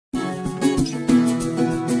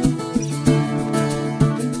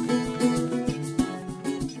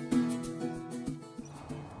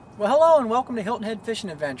and welcome to Hilton Head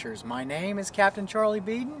Fishing Adventures. My name is Captain Charlie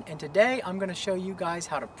Beeden, and today I'm going to show you guys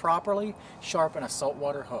how to properly sharpen a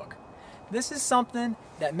saltwater hook. This is something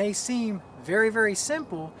that may seem very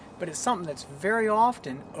simple, but it's something that's very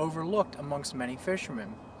often overlooked amongst many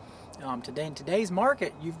fishermen. Today in today's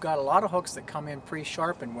market, you've got a lot of hooks that come in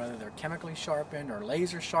pre-sharpened, whether they're chemically sharpened or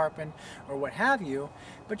laser sharpened or what have you,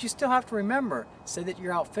 but you still have to remember, say that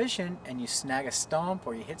you're out fishing and you snag a stump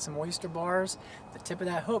or you hit some oyster bars, the tip of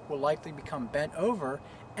that hook will likely become bent over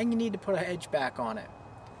and you need to put an edge back on it.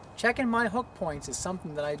 Checking my hook points is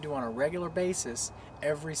something that I do on a regular basis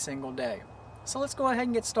every single day. So let's go ahead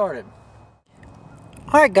and get started.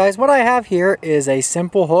 Alright guys, what I have here is a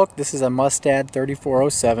simple hook. This is a Mustad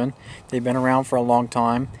 3407. They've been around for a long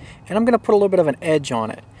time. And I'm going to put a little bit of an edge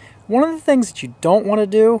on it. One of the things that you don't want to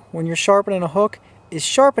do when you're sharpening a hook is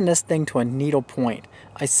sharpen this thing to a needle point.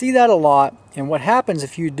 I see that a lot, and what happens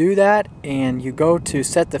if you do that and you go to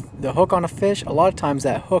set the hook on a fish, a lot of times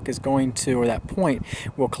that hook is going to, or that point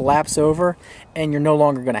will collapse over and you're no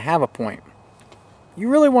longer going to have a point. You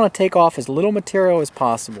really want to take off as little material as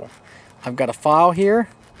possible. I've got a file here,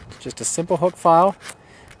 just a simple hook file,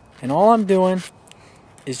 and all I'm doing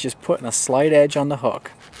is just putting a slight edge on the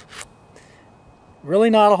hook.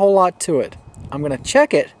 Really not a whole lot to it. I'm going to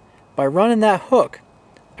check it by running that hook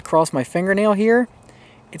across my fingernail here.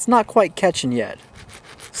 It's not quite catching yet,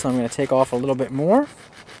 so I'm going to take off a little bit more.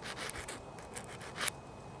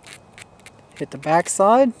 Hit the back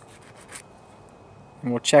side,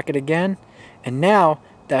 and we'll check it again. And now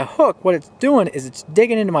that hook, what it's doing is it's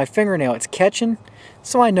digging into my fingernail. It's catching,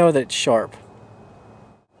 so I know that it's sharp.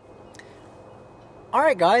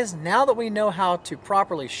 Alright guys, now that we know how to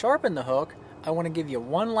properly sharpen the hook, I want to give you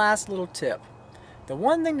one last little tip. The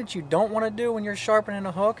one thing that you don't want to do when you're sharpening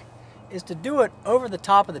a hook is to do it over the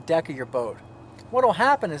top of the deck of your boat. What will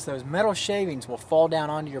happen is those metal shavings will fall down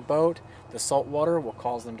onto your boat, the salt water will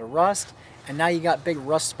cause them to rust, and now you got big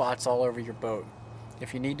rust spots all over your boat.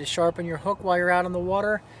 If you need to sharpen your hook while you're out in the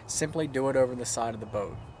water, simply do it over the side of the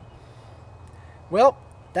boat. Well,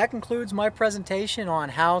 that concludes my presentation on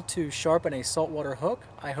how to sharpen a saltwater hook.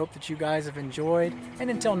 I hope that you guys have enjoyed, and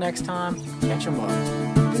until next time, catch 'em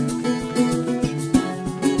up.